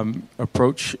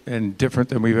approach and different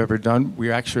than we've ever done.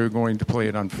 We actually are going to play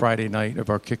it on Friday night of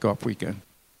our kickoff weekend.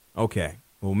 Okay.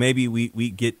 Well, maybe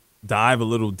we dive a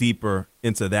little deeper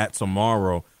into that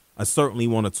tomorrow. I certainly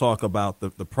want to talk about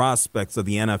the prospects of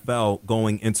the NFL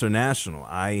going international.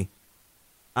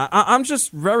 I'm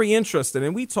just very interested,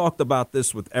 and we talked about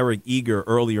this with Eric Eager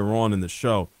earlier on in the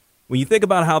show. When you think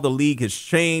about how the league has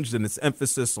changed and its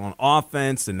emphasis on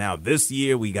offense, and now this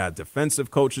year we got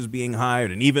defensive coaches being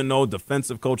hired, and even though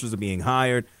defensive coaches are being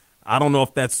hired, I don't know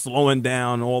if that's slowing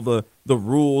down all the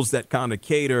rules that kind of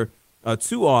cater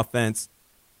to offense.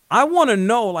 I want to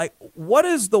know, what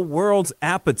is the world's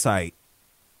appetite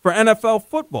for NFL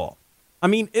football? I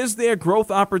mean, is there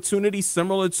growth opportunity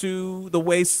similar to the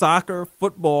way soccer,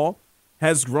 football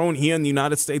has grown here in the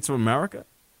United States of America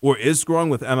or is growing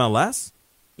with MLS?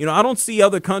 I don't see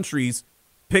other countries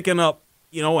picking up,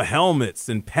 helmets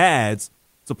and pads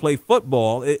to play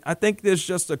football. I think there's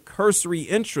just a cursory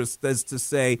interest as to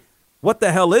say, what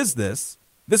the hell is this?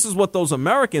 This is what those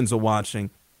Americans are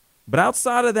watching. But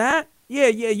outside of that,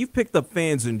 you've picked up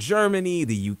fans in Germany,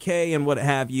 the UK, and what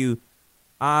have you.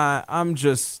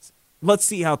 Let's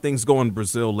see how things go in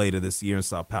Brazil later this year in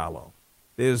Sao Paulo.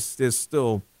 There's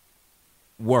still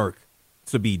work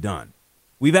to be done.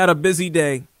 We've had a busy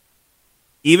day.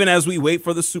 Even as we wait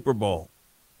for the Super Bowl,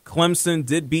 Clemson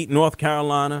did beat North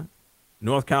Carolina.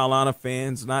 North Carolina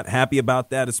fans not happy about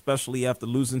that, especially after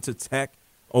losing to Tech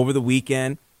over the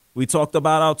weekend. We talked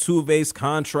about Altuve's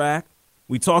contract.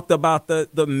 We talked about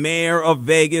the mayor of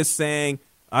Vegas saying,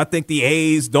 I think the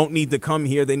A's don't need to come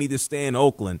here. They need to stay in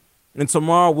Oakland. And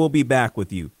tomorrow we'll be back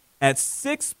with you at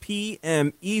 6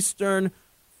 p.m. Eastern,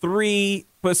 3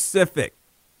 Pacific.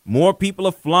 More people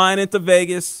are flying into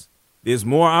Vegas. There's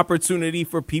more opportunity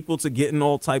for people to get in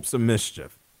all types of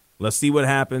mischief. Let's see what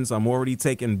happens. I'm already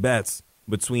taking bets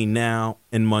between now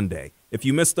and Monday. If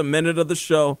you missed a minute of the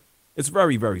show, it's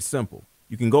very, very simple.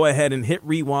 You can go ahead and hit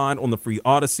rewind on the free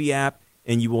Odyssey app,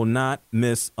 and you will not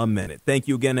miss a minute. Thank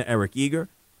you again to Eric Eager.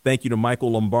 Thank you to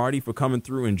Michael Lombardi for coming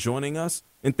through and joining us.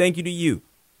 And thank you to you,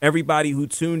 everybody who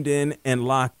tuned in and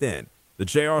locked in. The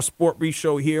JR Sport Brief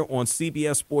Show here on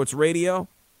CBS Sports Radio.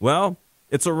 Well,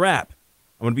 it's a wrap.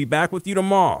 I'm going to be back with you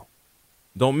tomorrow.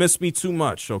 Don't miss me too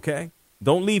much, okay?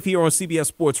 Don't leave here on CBS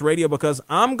Sports Radio because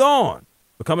I'm gone.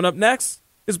 But coming up next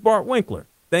is Bart Winkler.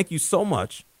 Thank you so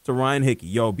much to Ryan Hickey.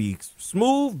 Yo, be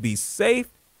smooth, be safe,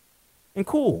 and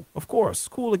cool. Of course,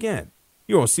 cool again.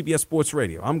 You're on CBS Sports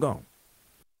Radio. I'm gone.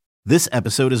 This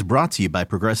episode is brought to you by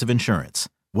Progressive Insurance.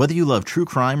 Whether you love true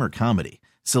crime or comedy,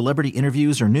 celebrity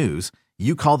interviews or news,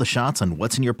 you call the shots on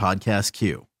what's in your podcast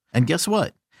queue. And guess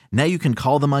what? Now you can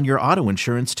call them on your auto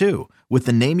insurance, too, with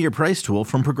the Name Your Price tool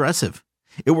from Progressive.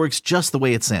 It works just the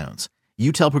way it sounds.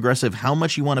 You tell Progressive how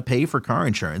much you want to pay for car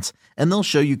insurance, and they'll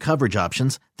show you coverage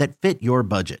options that fit your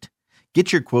budget.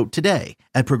 Get your quote today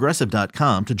at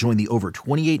Progressive.com to join the over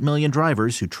 28 million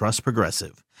drivers who trust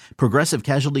Progressive. Progressive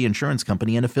Casualty Insurance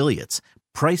Company and Affiliates.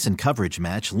 Price and coverage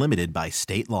match limited by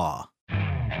state law.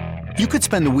 You could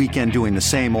spend the weekend doing the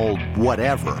same old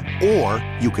whatever, or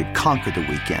you could conquer the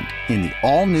weekend in the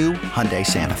all-new Hyundai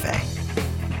Santa Fe.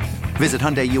 Visit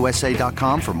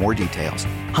HyundaiUSA.com for more details.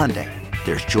 Hyundai,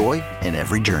 there's joy in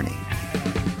every journey.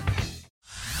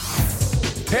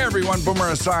 Hey everyone,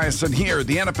 Boomer Esiason here.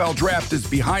 The NFL Draft is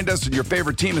behind us and your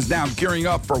favorite team is now gearing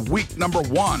up for week number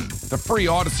 1. The free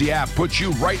Odyssey app puts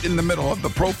you right in the middle of the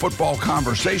pro football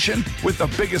conversation with the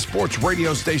biggest sports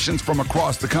radio stations from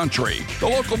across the country. The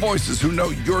local voices who know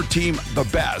your team the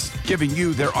best, giving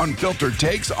you their unfiltered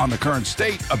takes on the current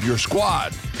state of your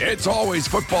squad. It's always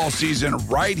football season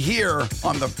right here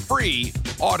on the free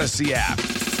Odyssey app.